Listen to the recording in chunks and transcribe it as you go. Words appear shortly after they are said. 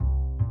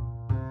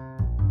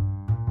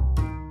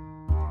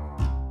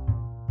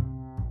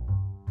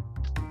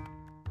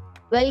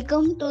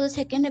Welcome to the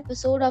second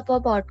episode of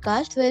our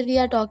podcast where we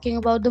are talking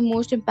about the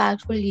most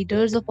impactful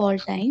leaders of all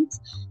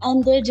times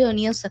and their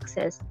journey of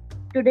success.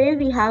 Today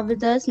we have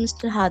with us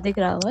Mr. Hardik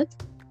Rawat.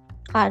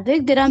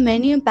 Hardik, there are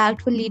many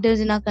impactful leaders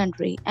in our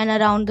country and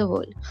around the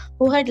world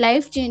who had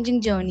life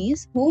changing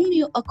journeys. Whom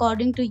you,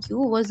 according to you,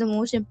 was the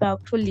most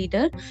impactful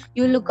leader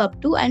you look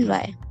up to and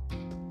why?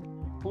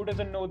 Who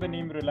doesn't know the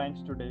name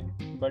Reliance today?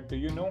 But do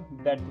you know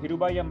that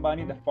Dhirubhai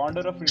Ambani, the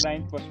founder of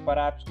Reliance, was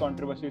perhaps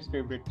controversy's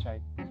favorite child?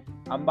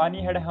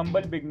 Ambani had a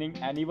humble beginning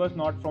and he was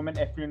not from an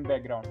affluent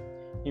background.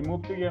 He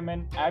moved to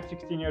Yemen at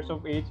 16 years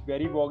of age where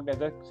he worked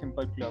as a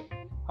simple clerk.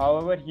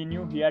 However, he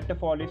knew he had to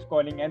follow his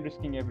calling and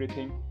risking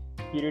everything.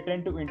 He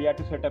returned to India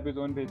to set up his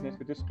own business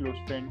with his close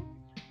friend.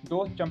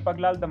 Though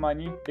Champaklal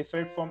Damani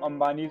differed from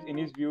Ambani's in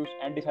his views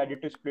and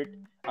decided to split,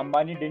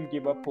 Ambani didn't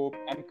give up hope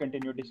and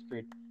continued his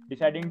trade,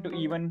 deciding to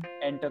even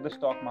enter the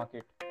stock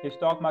market. His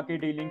stock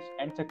market dealings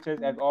and success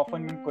have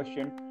often been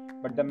questioned,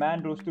 but the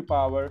man rose to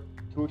power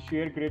through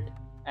sheer grit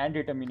and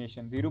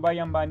determination. Dhirubhai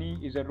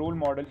Ambani is a role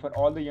model for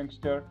all the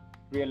youngster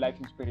real life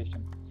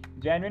inspiration.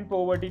 Genuine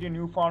poverty to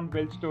newfound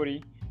wealth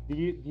story,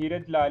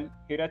 Dheeraj Lal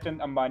Hirachand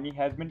Ambani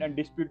has been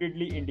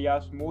undisputedly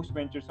India's most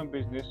venturesome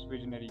business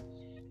visionary.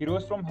 He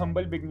rose from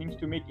humble beginnings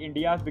to make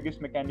India's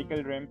biggest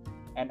mechanical realm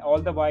and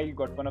all the while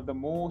got one of the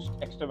most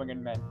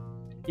extravagant men.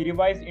 He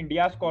revised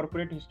India's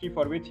corporate history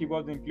for which he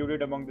was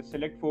included among the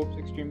select Forbes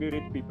extremely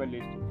rich people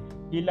list.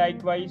 He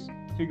likewise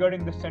figured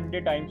in the Sunday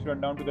Times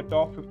rundown to the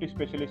top 50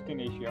 specialists in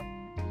Asia.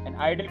 An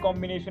ideal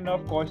combination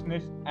of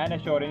cautiousness and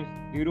assurance,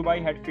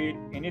 Dhirubhai had faith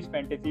in his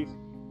fantasies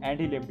and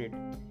he lived it.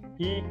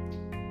 He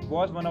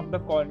was one of the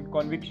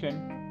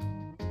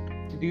conviction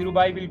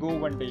Dhirubhai will go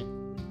one day.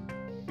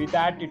 Be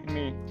that it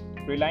may,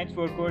 Reliance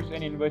workers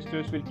and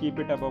investors will keep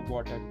it above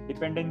water.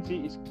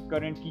 Dependency is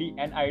currently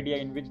an idea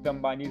in which the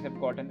Ambanis have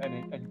gotten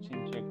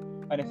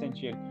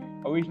unessential.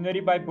 A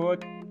visionary by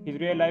birth, his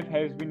real life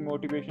has been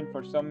motivation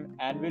for some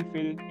and will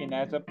fill in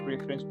as a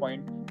reference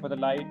point for the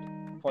light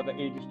for the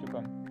ages to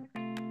come.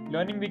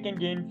 Learning we can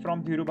gain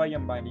from Dhirubhai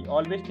Ambani.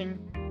 Always think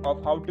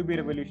of how to be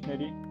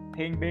revolutionary.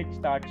 Think big,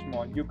 start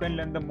small. You can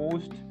learn the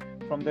most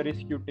from the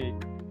risk you take.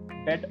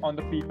 Bet on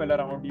the people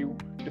around you.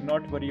 Do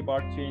not worry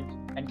about change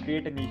and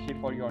create a niche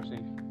for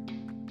yourself.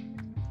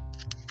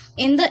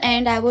 In the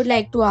end, I would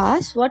like to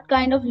ask what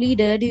kind of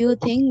leader do you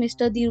think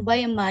Mr.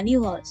 Dhirubhai Ambani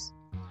was?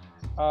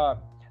 Uh,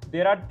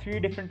 there are three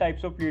different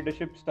types of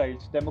leadership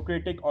styles: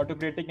 democratic,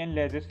 autocratic, and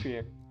laissez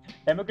faire.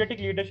 Democratic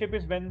leadership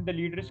is when the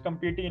leader is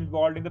completely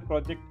involved in the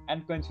project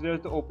and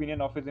considers the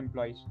opinion of his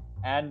employees.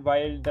 And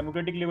while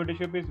democratic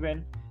leadership is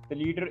when the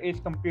leader is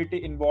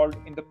completely involved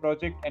in the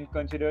project and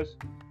considers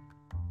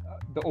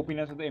the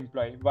opinions of the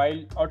employee.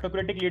 While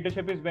autocratic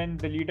leadership is when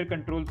the leader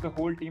controls the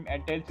whole team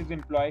and tells his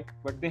employee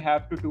what they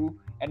have to do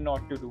and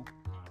not to do.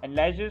 And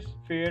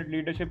laissez-faire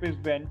leadership is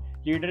when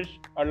leaders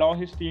allow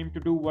his team to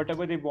do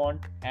whatever they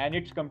want and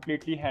it's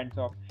completely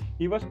hands-off.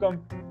 He was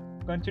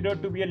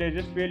considered to be a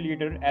laissez-faire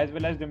leader as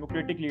well as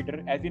democratic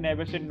leader, as he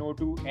never said no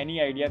to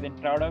any ideas and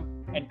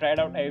tried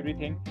out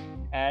everything,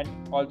 and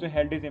also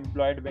held his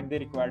employed when they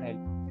required help.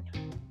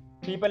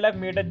 People have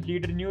made a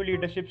new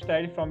leadership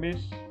style from his,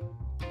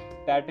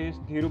 that is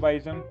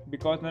Dhirubhaism,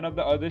 because none of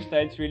the other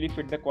styles really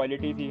fit the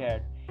qualities he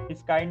had.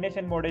 His kindness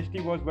and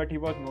modesty was what he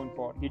was known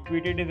for. He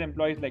treated his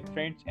employees like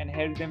friends and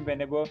helped them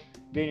whenever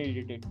they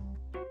needed it.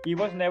 He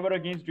was never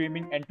against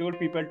dreaming and told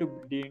people to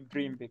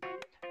dream big.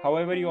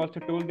 However, he also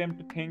told them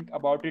to think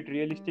about it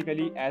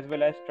realistically as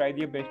well as try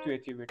their best to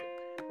achieve it.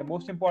 The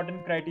most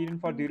important criterion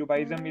for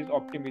Dhirubhaism is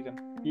optimism.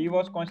 He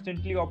was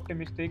constantly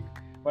optimistic.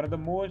 One of the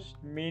most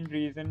main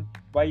reason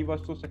why he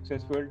was so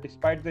successful,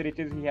 despite the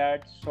riches he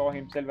had, saw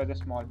himself as a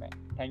small man.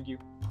 Thank you.